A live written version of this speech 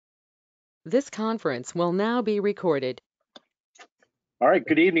This conference will now be recorded. All right,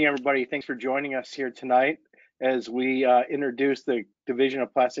 good evening, everybody. Thanks for joining us here tonight as we introduce the Division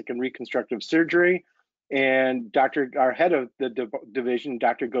of Plastic and Reconstructive Surgery and our head of the division,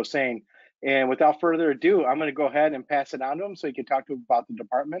 Dr. Gosain. And without further ado, I'm going to go ahead and pass it on to him so he can talk to him about the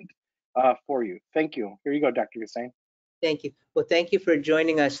department for you. Thank you. Here you go, Dr. Gosain. Thank you. Well, thank you for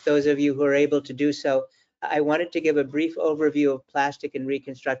joining us, those of you who are able to do so. I wanted to give a brief overview of plastic and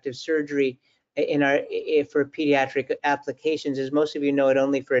reconstructive surgery for pediatric applications. As most of you know, it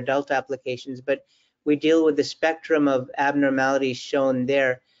only for adult applications, but we deal with the spectrum of abnormalities shown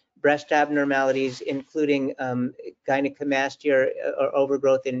there. Breast abnormalities, including gynecomastia or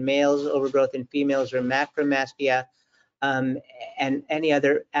overgrowth in males, overgrowth in females, or macromastia, and any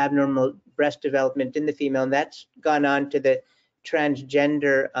other abnormal breast development in the female. And that's gone on to the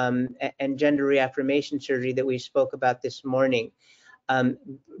transgender and gender reaffirmation surgery that we spoke about this morning.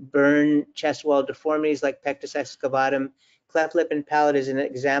 Burn chest wall deformities like pectus excavatum. Cleft lip and palate is an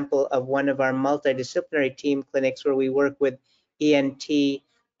example of one of our multidisciplinary team clinics where we work with ENT,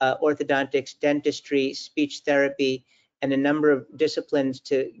 orthodontics, dentistry, speech therapy, and a number of disciplines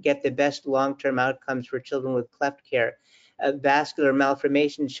to get the best long-term outcomes for children with cleft care. Vascular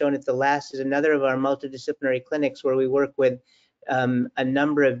malformation shown at the last is another of our multidisciplinary clinics where we work with a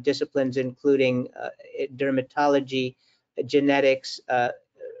number of disciplines, including dermatology, genetics,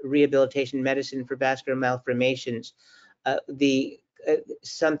 rehabilitation medicine for vascular malformations.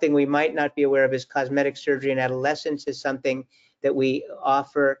 Something we might not be aware of is cosmetic surgery in adolescents is something that we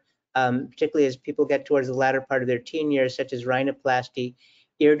offer, particularly as people get towards the latter part of their teen years, such as rhinoplasty.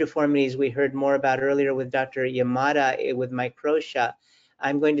 Ear deformities we heard more about earlier with Dr. Yamada with microtia.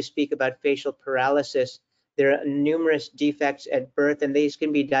 I'm going to speak about facial paralysis. There are numerous defects at birth, and these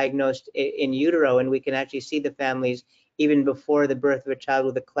can be diagnosed in utero, and we can actually see the families even before the birth of a child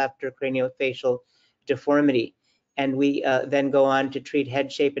with a cleft or craniofacial deformity. And we then go on to treat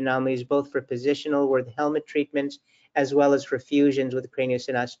head shape anomalies, both for positional with helmet treatments, as well as for fusions with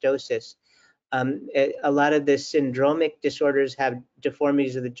craniosynostosis. A lot of the syndromic disorders have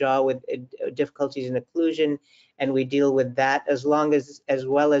deformities of the jaw with difficulties in occlusion, and we deal with that as well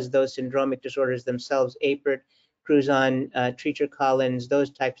as those syndromic disorders themselves, Apert, Cruzon, Treacher-Collins,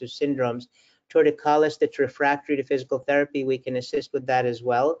 those types of syndromes. Torticollis that's refractory to physical therapy, we can assist with that as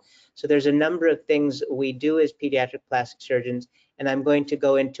well. So there's a number of things we do as pediatric plastic surgeons, and I'm going to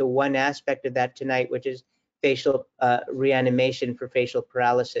go into one aspect of that tonight, which is facial reanimation for facial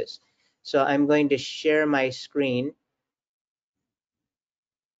paralysis. So I'm going to share my screen.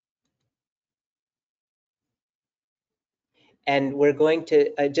 And we're going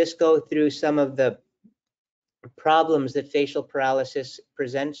to just go through some of the problems that facial paralysis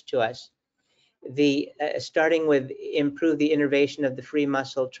presents to us. Starting with improve the innervation of the free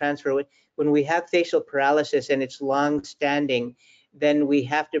muscle transfer. When we have facial paralysis and it's long-standing, then we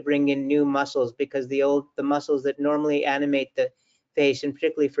have to bring in new muscles because the muscles that normally animate the face, and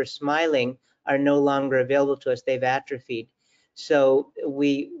particularly for smiling, are no longer available to us. They've atrophied. So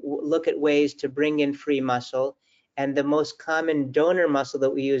we look at ways to bring in free muscle, and the most common donor muscle that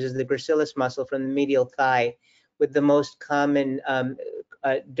we use is the gracilis muscle from the medial thigh, with the most common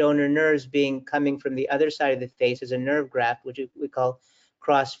donor nerves coming from the other side of the face as a nerve graft, which we call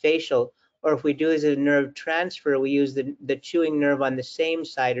cross-facial. Or if we do as a nerve transfer, we use the chewing nerve on the same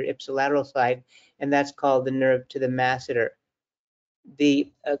side or ipsilateral side, and that's called the nerve to the masseter.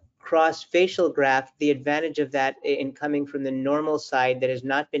 The cross-facial graft, the advantage of that in coming from the normal side that has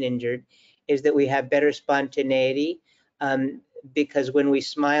not been injured is that we have better spontaneity, because when we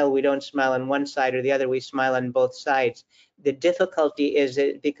smile, we don't smile on one side or the other, we smile on both sides. The difficulty is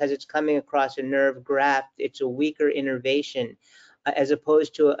that because it's coming across a nerve graft, it's a weaker innervation, as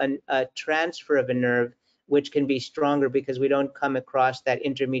opposed to a transfer of a nerve, which can be stronger because we don't come across that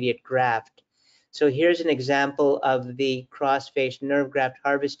intermediate graft. So here's an example of the cross-face nerve graft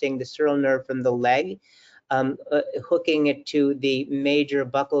harvesting the sural nerve from the leg, hooking it to the major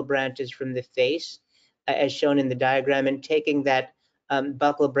buccal branches from the face, as shown in the diagram, and taking that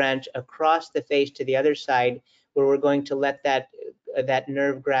buccal branch across the face to the other side, where we're going to let that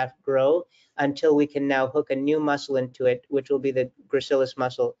nerve graft grow until we can now hook a new muscle into it, which will be the gracilis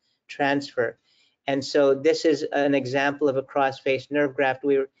muscle transfer. And so this is an example of a cross-face nerve graft.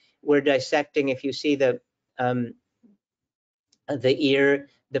 We're dissecting, if you see the ear,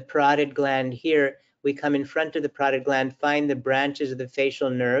 the parotid gland here, we come in front of the parotid gland, find the branches of the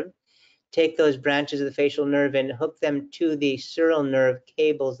facial nerve, take those branches of the facial nerve and hook them to the sural nerve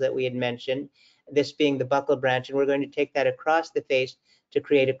cables that we had mentioned, this being the buccal branch, and we're going to take that across the face to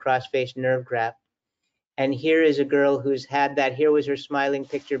create a cross-face nerve graft. And here is a girl who's had that. Here was her smiling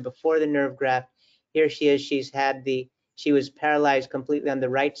picture before the nerve graft. Here she is. She was paralyzed completely on the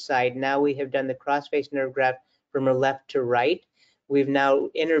right side. Now we have done the cross-face nerve graft from her left to right. We've now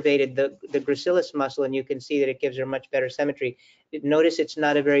innervated the gracilis muscle, and you can see that it gives her much better symmetry. Notice it's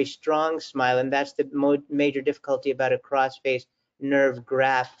not a very strong smile, and that's the major difficulty about a cross-face nerve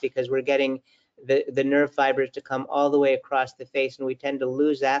graft, because we're getting the nerve fibers to come all the way across the face, and we tend to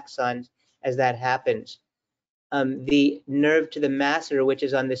lose axons as that happens. The nerve to the masseter, which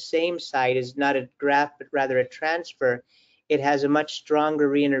is on the same side, is not a graft, but rather a transfer. It has a much stronger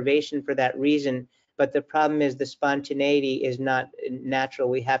reinnervation for that reason, but the problem is the spontaneity is not natural.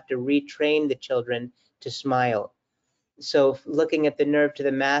 We have to retrain the children to smile. So looking at the nerve to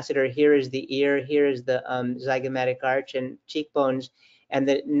the masseter, here is the ear, here is the zygomatic arch and cheekbones, and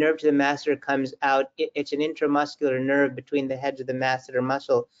the nerve to the masseter comes out. It's an intramuscular nerve between the heads of the masseter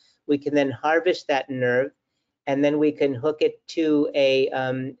muscle. We can then harvest that nerve, and then we can hook it to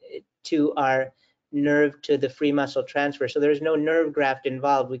our nerve to the free muscle transfer. So there's no nerve graft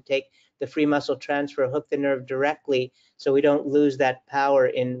involved. We take the free muscle transfer, hook the nerve directly, so we don't lose that power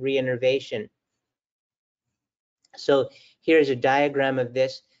in reinnervation. So here's a diagram of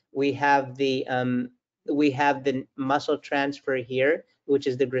this. We have the muscle transfer here, which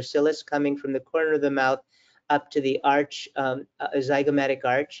is the gracilis coming from the corner of the mouth up to the arch, zygomatic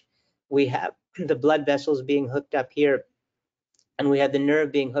arch. We have the blood vessels being hooked up here, and we have the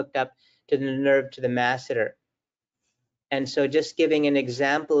nerve being hooked up to the nerve to the masseter. And so just giving an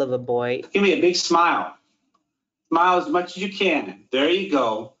example of a boy. Give me a big smile. Smile as much as you can. There you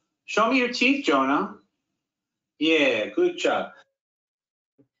go. Show me your teeth, Jonah. Yeah, good job.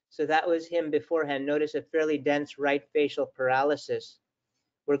 So that was him beforehand. Notice a fairly dense right facial paralysis.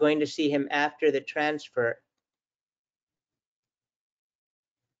 We're going to see him after the transfer.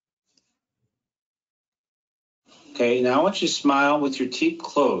 Okay, now I want you to smile with your teeth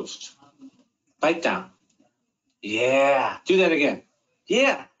closed. Bite down. Yeah, do that again.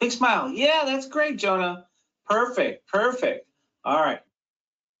 Yeah, big smile. Yeah, that's great, Jonah. Perfect, perfect. All right.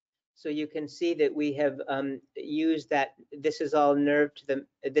 So you can see that we have used that. This is all nerve to the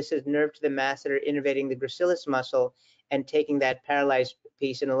masseter, innervating the gracilis muscle and taking that paralyzed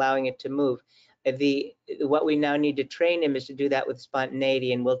piece and allowing it to move. What we now need to train him is to do that with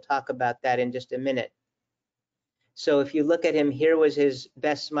spontaneity, and we'll talk about that in just a minute. So if you look at him, here was his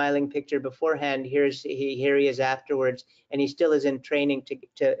best smiling picture beforehand. Here he is afterwards, and he still is in training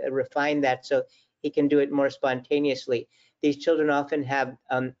to refine that so he can do it more spontaneously. These children often have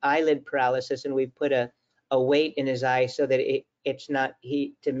eyelid paralysis, and we put a weight in his eye so that it's not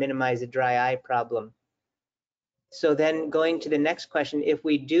to minimize the dry eye problem. So then going to the next question, if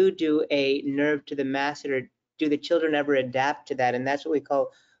we do a nerve to the masseter, do the children ever adapt to that? And that's what we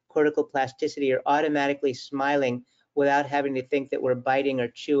call cortical plasticity, or automatically smiling without having to think that we're biting or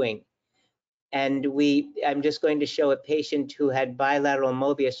chewing. And I'm just going to show a patient who had bilateral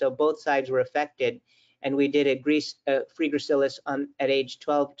mobia, so both sides were affected, and we did a free gracilis at age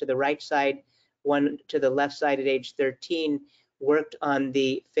 12 to the right side, one to the left side at age 13, worked on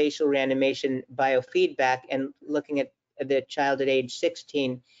the facial reanimation biofeedback, and looking at the child at age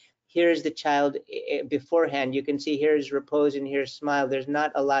 16. Here's the child beforehand. You can see here's repose and here's smile. There's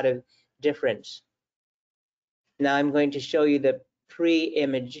not a lot of difference. Now I'm going to show you the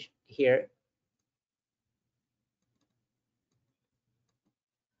pre-image here.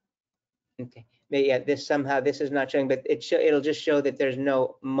 Okay, but yeah, this is not showing, but it'll just show that there's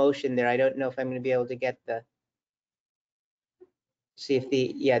no motion there. I don't know if I'm going to be able to get see if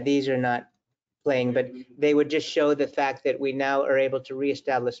these are not playing, but they would just show the fact that we now are able to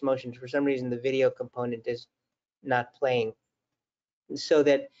reestablish motion. For some reason, the video component is not playing. So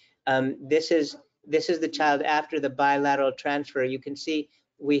that this is the child after the bilateral transfer. You can see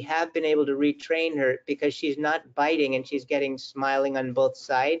we have been able to retrain her because she's not biting and she's getting smiling on both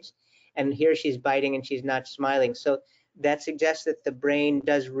sides. And here she's biting and she's not smiling. So that suggests that the brain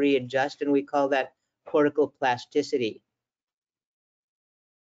does readjust, and we call that cortical plasticity.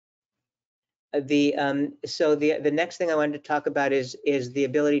 The next thing I wanted to talk about is the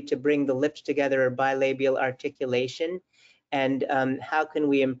ability to bring the lips together, or bilabial articulation, and how can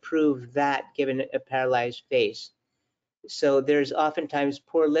we improve that given a paralyzed face. So there's oftentimes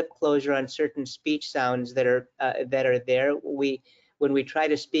poor lip closure on certain speech sounds that are there. When we try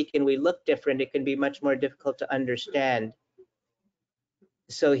to speak and we look different, it can be much more difficult to understand.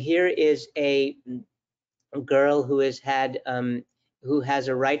 So here is a girl who has had who has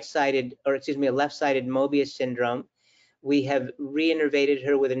a left-sided Mobius syndrome. We have reinnervated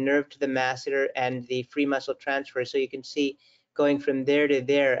her with a nerve to the masseter and the free muscle transfer. So you can see going from there to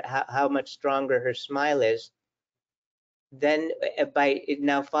there, how much stronger her smile is. Then by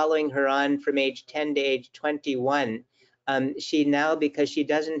now following her on from age 10 to age 21, she now, because she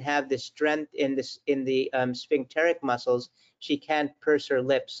doesn't have the strength in the sphincteric muscles, she can't purse her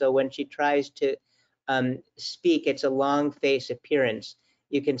lips. So when she tries to speak, it's a long face appearance.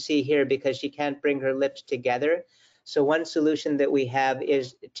 You can see here because she can't bring her lips together. So one solution that we have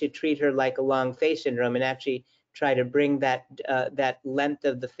is to treat her like a long face syndrome and actually try to bring that that length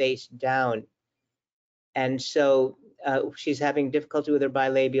of the face down. And so she's having difficulty with her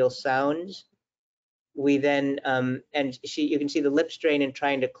bilabial sounds. We then, and you can see the lip strain and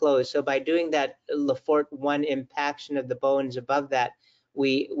trying to close. So by doing that Lefort 1 impaction of the bones above that,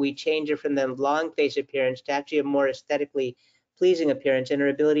 we change her from the long face appearance to actually a more aesthetically pleasing appearance, and her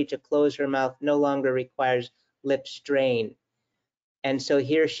ability to close her mouth no longer requires lip strain. And so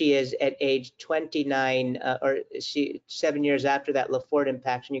here she is at age 29, or 7 years after that Lefort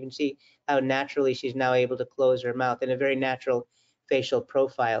impaction. You can see how naturally she's now able to close her mouth in a very natural facial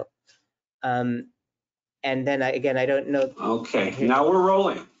profile. And then again, I don't know. Okay, now we're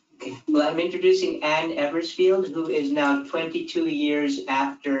rolling. Well, I'm introducing Anne Eversfield, who is now 22 years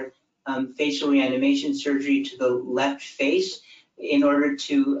after facial reanimation surgery to the left face in order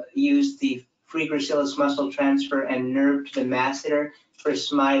to use the free gracilis muscle transfer and nerve to the masseter for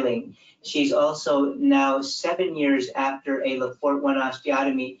smiling. She's also now 7 years after a Lefort 1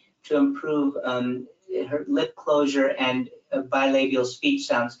 osteotomy to improve her lip closure and bilabial speech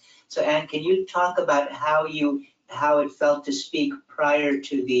sounds. So Anne, can you talk about how it felt to speak prior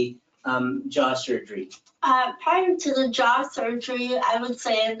to the jaw surgery? Prior to the jaw surgery, I would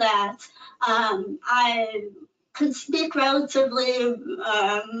say that I could speak relatively,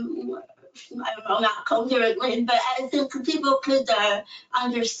 I don't know, not coherently, but I think people could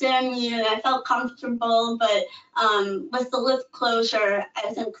understand me and I felt comfortable. But with the lip closure,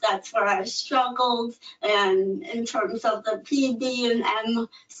 I think that's where I struggled. And in terms of the P, B, and M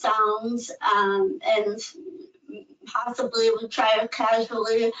sounds, and possibly would try to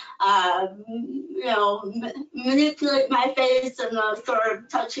casually, manipulate my face and sort of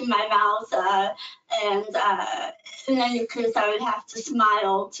touching my mouth. And in any case, I would have to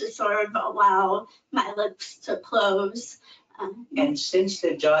smile to sort of allow my lips to close. And since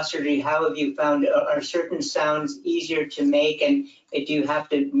the jaw surgery, how have you found, are certain sounds easier to make, and do you have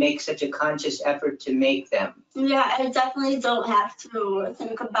to make such a conscious effort to make them? Yeah, I definitely don't have to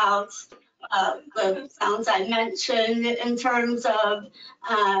think about the sounds I mentioned in terms of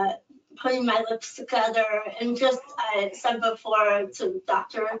putting my lips together. And just, I said before to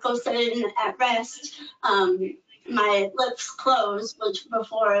Dr. Gosain at rest, my lips close, which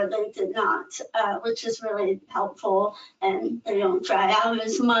before they did not, which is really helpful, and they don't dry out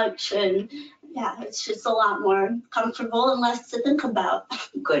as much. And yeah, it's just a lot more comfortable and less to think about.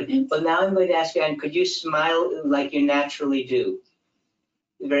 Good. Well, now I'm going to ask you, Anne, could you smile like you naturally do?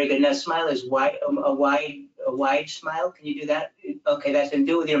 Very good. Now smile is wide, a wide smile. Can you do that? Okay, that's and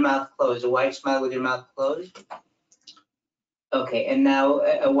do it with your mouth closed. A wide smile with your mouth closed. Okay, and now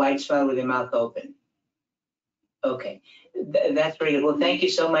a wide smile with your mouth open. Okay, that's very good. Well, thank you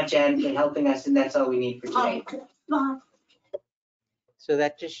so much, Anne, for helping us, and that's all we need for today. So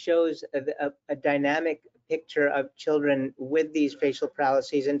that just shows a dynamic picture of children with these facial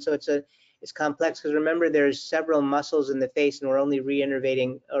paralyses, and so it's complex because remember there's several muscles in the face, and we're only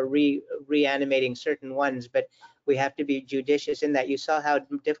reinnervating or reanimating certain ones, but we have to be judicious in that. You saw how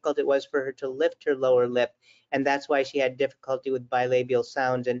difficult it was for her to lift her lower lip, and that's why she had difficulty with bilabial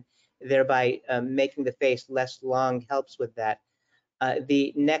sounds, and thereby making the face less long helps with that.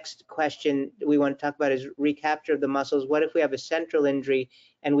 The next question we want to talk about is recapture of the muscles. What if we have a central injury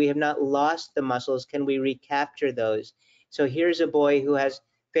and we have not lost the muscles? Can we recapture those? So here's a boy who has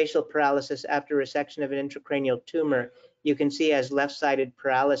facial paralysis after resection of an intracranial tumor. You can see as left-sided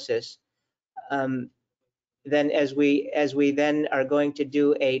paralysis. Then as we then are going to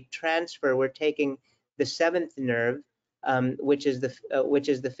do a transfer, we're taking the 7th nerve, which is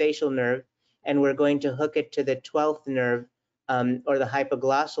the facial nerve, and we're going to hook it to the 12th nerve, or the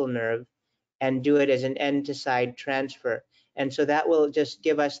hypoglossal nerve, and do it as an end-to-side transfer. And so that will just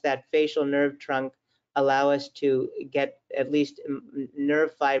give us that facial nerve trunk, allow us to get at least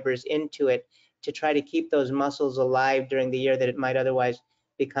nerve fibers into it to try to keep those muscles alive during the year that it might otherwise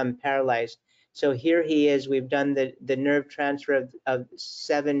become paralyzed. So here he is, we've done the nerve transfer of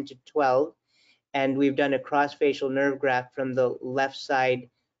 7 to 12, and we've done a cross-facial nerve graft from the left side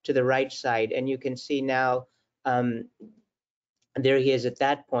to the right side. And you can see now, there he is at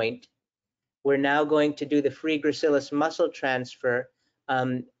that point. We're now going to do the free gracilis muscle transfer,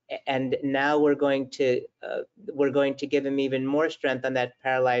 And now we're going to give him even more strength on that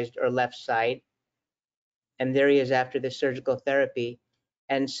paralyzed or left side. And there he is after the surgical therapy.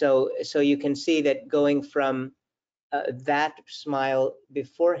 And so you can see that going from that smile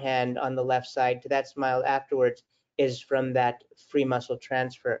beforehand on the left side to that smile afterwards is from that free muscle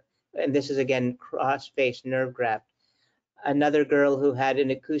transfer. And this is again cross-face nerve graft. Another girl who had an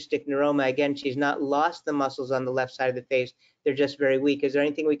acoustic neuroma, again, she's not lost the muscles on the left side of the face, they're just very weak. Is there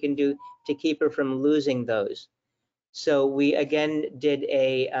anything we can do to keep her from losing those? So we again did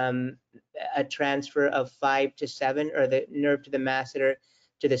a transfer of 5 to 7, or the nerve to the masseter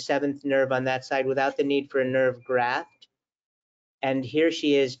to the 7th nerve on that side without the need for a nerve graft. And here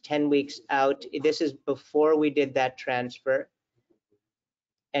she is 10 weeks out. This is before we did that transfer.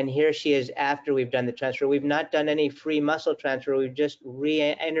 And here she is after we've done the transfer. We've not done any free muscle transfer. We've just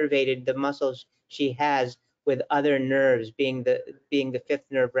re-innervated the muscles she has with other nerves, being the 5th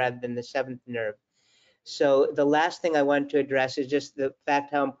nerve rather than the 7th nerve. So the last thing I want to address is just the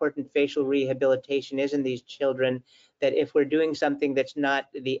fact how important facial rehabilitation is in these children, that if we're doing something that's not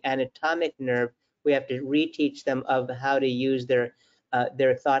the anatomic nerve, we have to reteach them of how to use their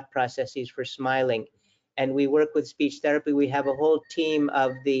thought processes for smiling. And we work with speech therapy. We have a whole team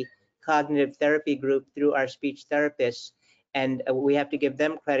of the cognitive therapy group through our speech therapists, and we have to give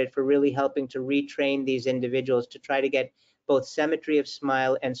them credit for really helping to retrain these individuals to try to get both symmetry of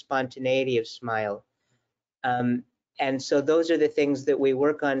smile and spontaneity of smile. And so those are the things that we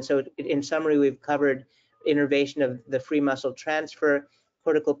work on. So in summary, we've covered innervation of the free muscle transfer,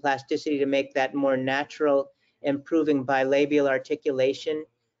 cortical plasticity to make that more natural, improving bilabial articulation,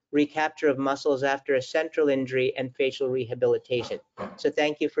 recapture of muscles after a central injury, and facial rehabilitation. So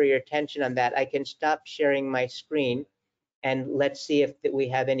thank you for your attention on that. I can stop sharing my screen and let's see if we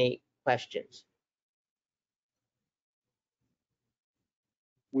have any questions.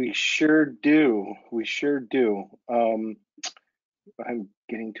 We sure do. We sure do. I'm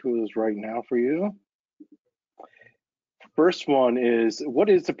getting to those right now for you. First one is, what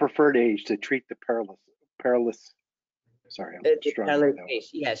is the preferred age to treat the paralysis? Sorry, I'm struggling.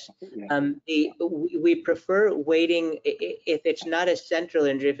 Yes. Yeah. We prefer waiting if it's not a central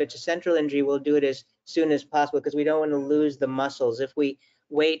injury. If it's a central injury, we'll do it as soon as possible because we don't want to lose the muscles. If we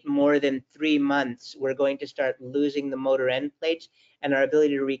wait more than 3 months, we're going to start losing the motor end plates, and our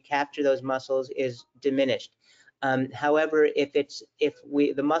ability to recapture those muscles is diminished. However, if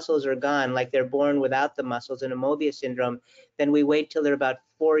the muscles are gone, like they're born without the muscles in a Mobius syndrome, then we wait till they're about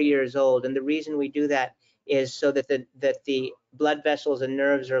 4 years old. And the reason we do that is so that the blood vessels and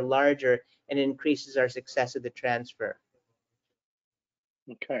nerves are larger and increases our success of the transfer.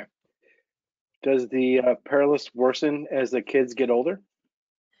 Okay. Does the paralysis worsen as the kids get older?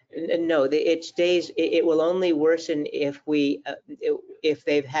 No, it stays. It will only worsen if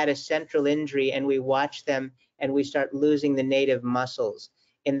they've had a central injury and we watch them and we start losing the native muscles.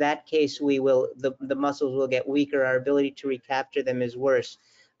 In that case, the muscles will get weaker. Our ability to recapture them is worse.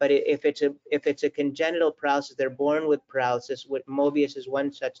 But if it's a congenital paralysis, they're born with paralysis. With Mobius is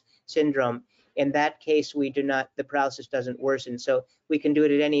one such syndrome. In that case, the paralysis doesn't worsen. So we can do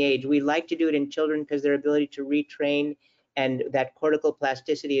it at any age. We like to do it in children because their ability to retrain and that cortical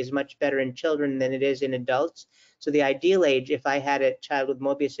plasticity is much better in children than it is in adults. So the ideal age, if I had a child with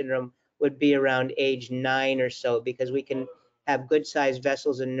Mobius syndrome, would be around age 9 or so, because we can have good sized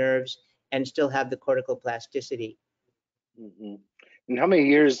vessels and nerves and still have the cortical plasticity. Mm-hmm. And how many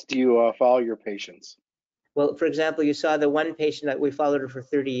years do you follow your patients? Well, for example, you saw the one patient that we followed her for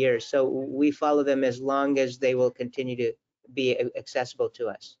 30 years. So we follow them as long as they will continue to be accessible to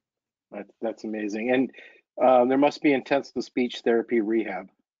us. That's amazing. And there must be intensive speech therapy rehab.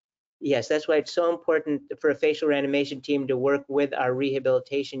 Yes, that's why it's so important for a facial reanimation team to work with our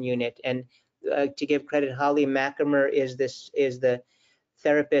rehabilitation unit. And to give credit, Holly Mackamer is the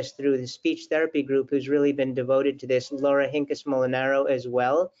therapist through the speech therapy group who's really been devoted to this. Laura Hincus Molinaro as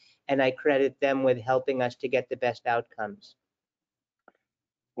well, and I credit them with helping us to get the best outcomes.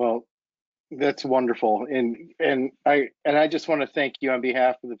 Well, that's wonderful, and I just want to thank you on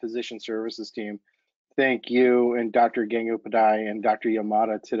behalf of the physician services team. Thank you and Dr. Gangopadhyay and Dr.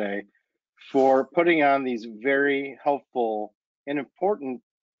 Yamada today for putting on these very helpful and important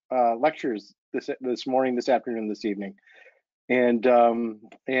lectures this morning, this afternoon, this evening, and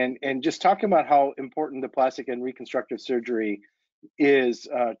just talking about how important the plastic and reconstructive surgery is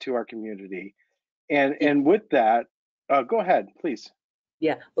to our community. And with that, go ahead, please.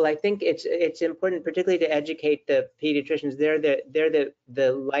 Yeah, well, I think it's important, particularly to educate the pediatricians. They're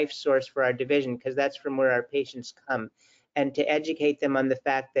the life source for our division, because that's from where our patients come, and to educate them on the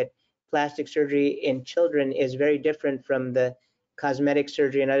fact that plastic surgery in children is very different from the cosmetic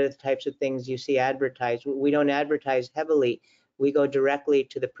surgery and other types of things you see advertised. We don't advertise heavily. We go directly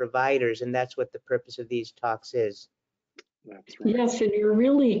to the providers, and that's what the purpose of these talks is. That's right. Yes, and you're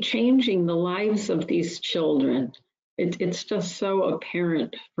really changing the lives of these children. It's just so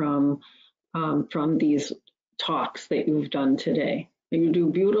apparent from these talks that you've done today. You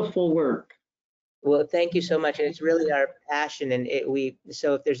do beautiful work. Well, thank you so much. And it's really our passion. And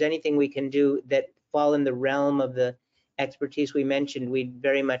so if there's anything we can do that fall in the realm of the expertise we mentioned, we'd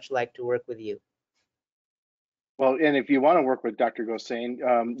very much like to work with you. Well, and if you want to work with Dr. Gosain,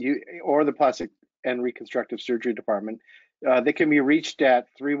 you or the Plastic and Reconstructive Surgery Department, they can be reached at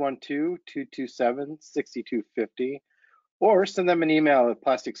 312-227-6250, or send them an email at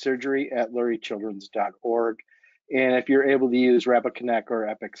plasticsurgery@luriechildrens.org. And if you're able to use Rapid Connect or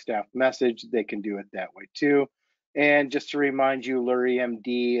Epic Staff Message, they can do it that way too. And just to remind you, Lurie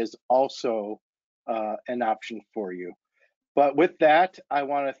MD is also an option for you. But with that, I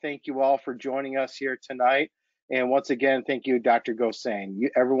want to thank you all for joining us here tonight. And once again, thank you, Dr. Gosain.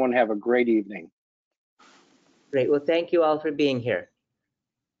 Everyone have a great evening. Great. Well, thank you all for being here.